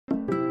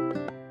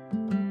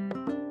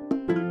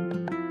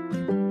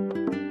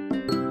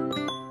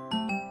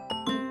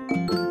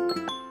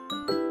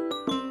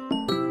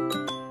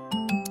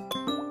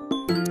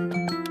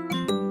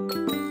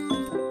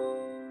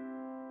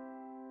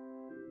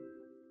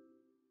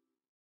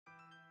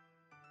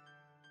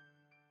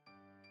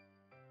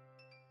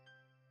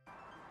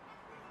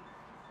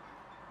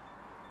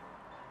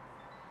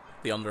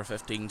The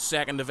under-15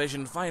 second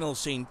division final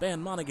seen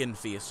Beann Mhádagháin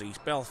face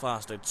East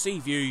Belfast at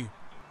Seaview.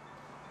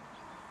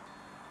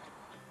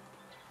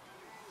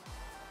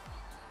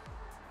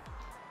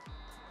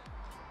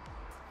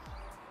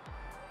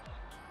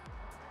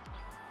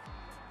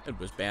 It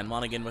was Beann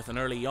Mhádagháin with an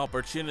early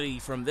opportunity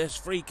from this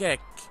free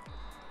kick,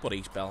 but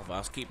East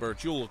Belfast keeper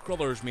Joel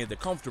Crothers made the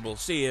comfortable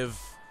save.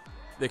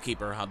 The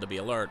keeper had to be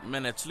alert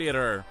minutes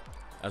later,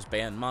 as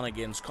Beann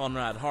Mhádagháin's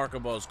Conrad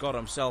Harkabuz got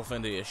himself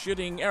into a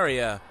shooting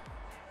area.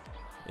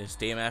 His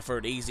team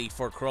effort easy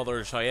for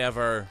Crothers,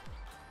 however.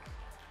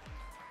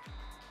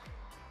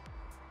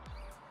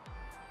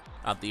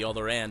 At the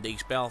other end,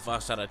 East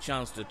Belfast had a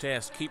chance to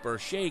test keeper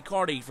Shay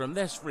Carty from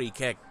this free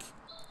kick,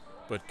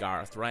 but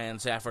Gareth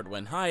Ryan's effort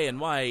went high and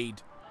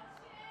wide.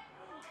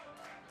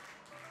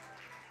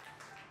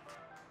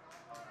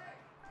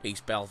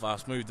 East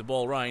Belfast moved the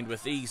ball round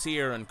with ease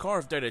here and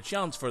carved out a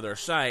chance for their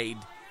side.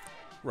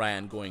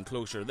 Ryan going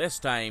closer this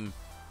time,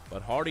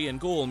 but Hardy in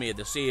goal made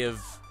the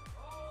save.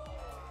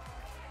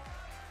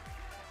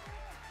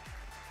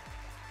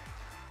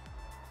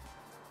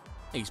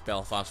 East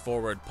Belfast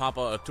forward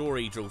Papa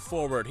Atori drove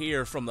forward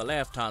here from the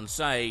left-hand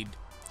side,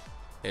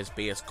 his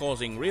base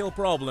causing real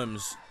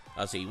problems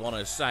as he won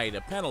his side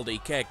a penalty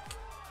kick.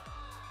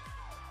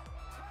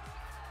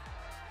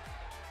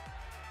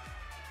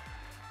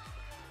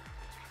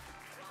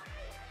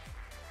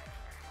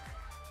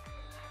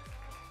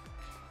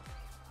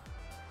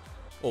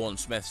 Owen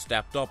Smith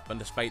stepped up, and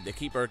despite the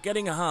keeper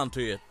getting a hand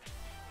to it,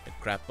 it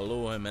crept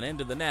below him and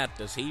into the net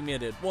as he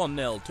made it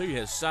 1-0 to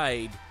his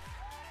side.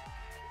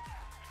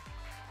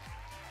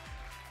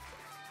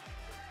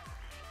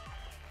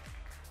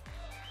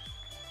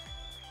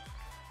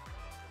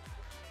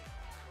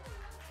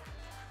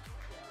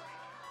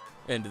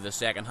 Into the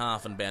second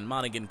half, and Beann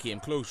Mhádagháin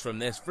came close from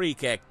this free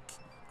kick,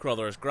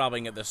 Crothers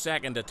grabbing at the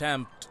second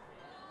attempt.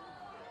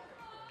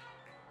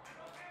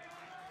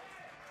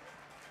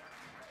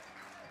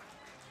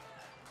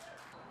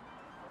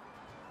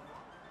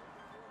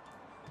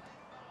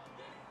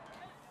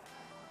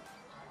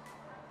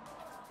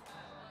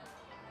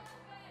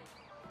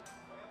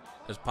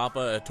 As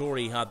Papa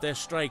Atori had this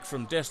strike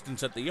from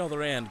distance at the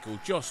other end go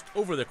just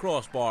over the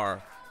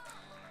crossbar,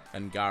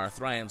 and Gareth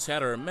Ryan's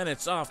header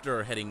minutes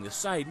after hitting the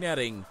side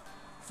netting,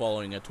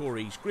 following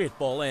Atori's great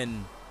ball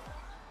in.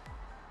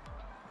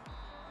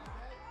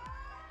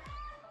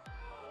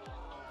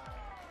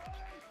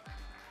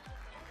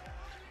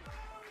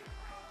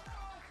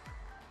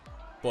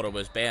 But it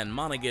was Beann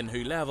Mhádagháin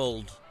who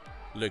levelled.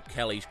 Luke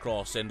Kelly's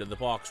cross into the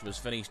box was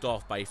finished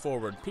off by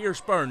forward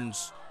Pierce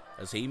Burns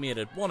as he made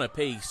it 1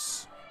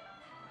 apiece.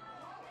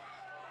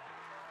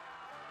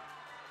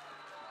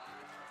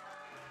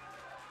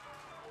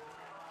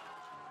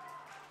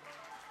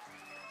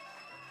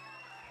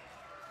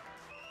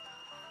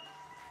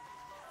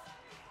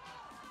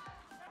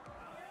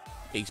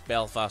 East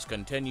Belfast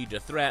continued to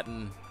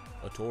threaten,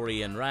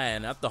 Atori and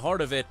Ryan at the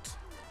heart of it.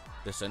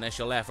 This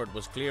initial effort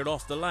was cleared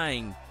off the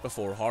line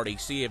before Hardy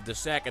saved the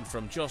second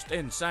from just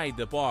inside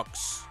the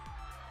box.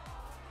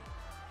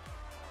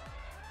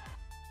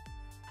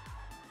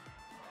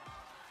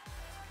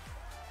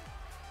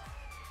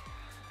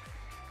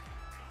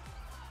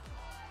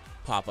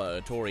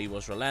 Papa Atori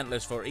was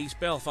relentless for East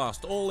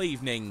Belfast all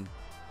evening.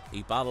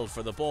 He battled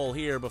for the ball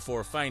here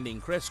before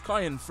finding Chris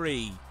Cowan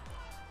free.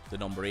 The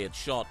number 8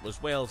 shot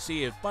was well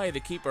saved by the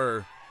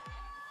keeper.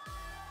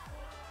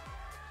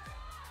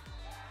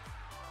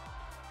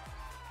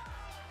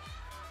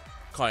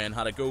 Cowan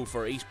had a go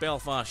for East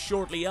Belfast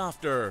shortly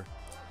after.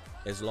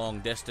 His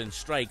long distance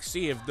strike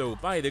saved though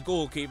by the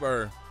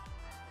goalkeeper.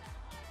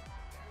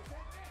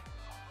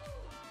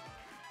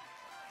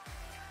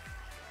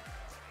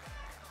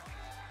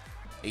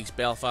 East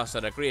Belfast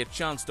had a great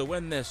chance to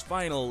win this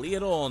final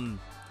late on,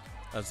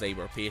 as they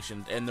were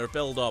patient in their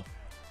build-up.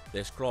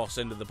 This cross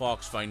into the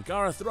box found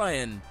Gareth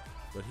Ryan,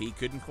 but he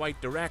couldn't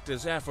quite direct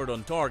his effort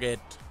on target.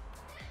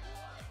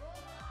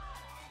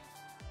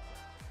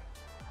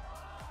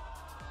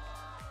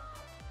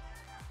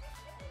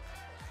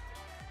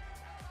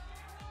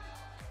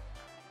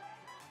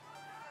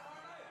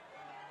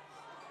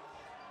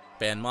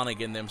 Beann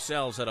Mhádagháin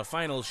themselves had a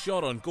final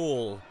shot on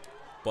goal,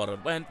 but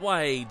it went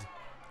wide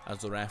as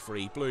the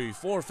referee blew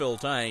for full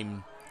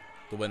time.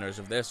 The winners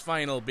of this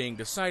final being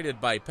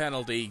decided by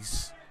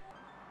penalties.